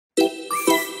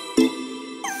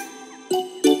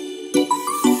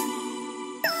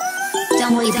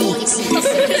Dunway Beats.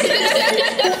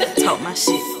 Talk my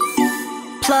shit.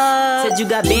 Plug. Said you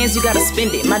got bands, you gotta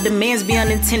spend it. My demands be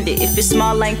unintended. If it's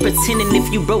small, I ain't pretending.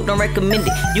 If you broke, don't recommend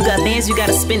it. You got bands, you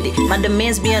gotta spend it. My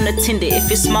demands be unattended.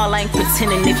 If it's small, I ain't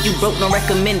pretending. If you broke, don't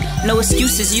recommend it. No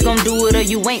excuses, you gon' do it or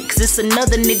you ain't. Cause it's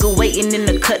another nigga waiting in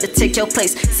the cut to take your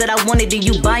place. Said I wanted it,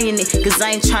 you buying it. Cause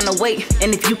I ain't tryna wait.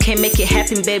 And if you can't make it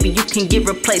happen, baby, you can get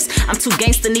replaced. I'm too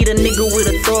gangsta, need a nigga with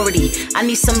authority. I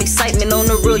need some excitement on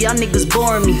the real, y'all niggas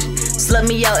boring me. Slut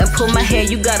me out and pull my hair,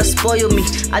 you gotta spoil me.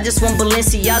 I just want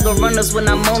Balenciaga runners when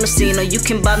I'm on the scene, or you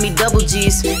can buy me double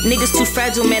G's. Niggas too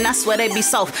fragile, man, I swear they be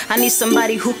soft. I need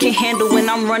somebody who can handle when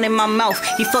I'm running my mouth.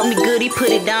 He fucked me good, he put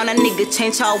it down, that nigga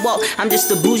changed how I walk. I'm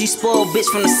just a bougie, spoiled bitch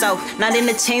from the south. Not in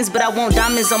the chains, but I want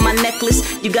diamonds on my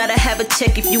necklace. You gotta have a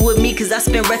check if you with me, cause I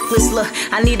spend reckless. Look,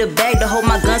 I need a bag to hold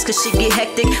my guns, cause shit get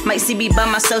hectic. Might see me by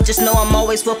myself, just know I'm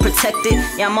always well protected.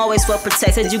 Yeah, I'm always well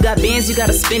protected. You got bands, you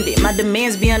gotta spend it. My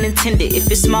demands be unintended.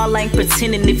 If it's small, I ain't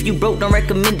pretending. If you broke, don't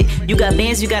recommend it. You got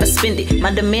bands, you gotta spend it.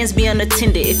 My demands be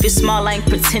unattended. If it's small, I ain't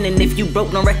pretending. If you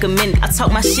broke, don't recommend it. I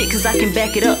talk my shit cause I can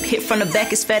back it up. Hit from the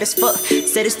back, it's fat as fuck.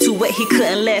 Said it's too wet, he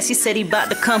couldn't last. He said he bout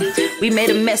to come. We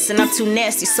made a mess and I'm too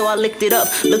nasty, so I licked it up.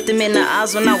 Looked him in the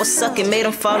eyes when I was sucking, made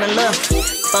him fall in love.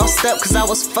 Bossed up cause I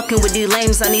was fucking with these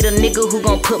lames. I need a nigga who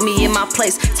gon' put me in my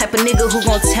place. Type of nigga who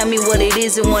gon' tell me what it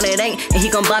is and what it ain't. And he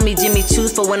gon' buy me Jimmy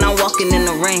Choo's for when I'm walking in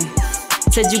the rain.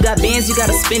 Said you got bands, you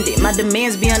gotta spend it. My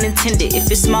demands be unintended. If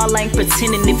it's small, I ain't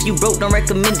pretending. If you broke, don't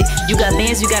recommend it. You got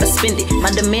bands, you gotta spend it.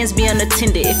 My demands be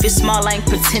unattended. If it's small, I ain't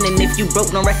pretending. If you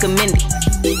broke, don't recommend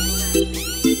it.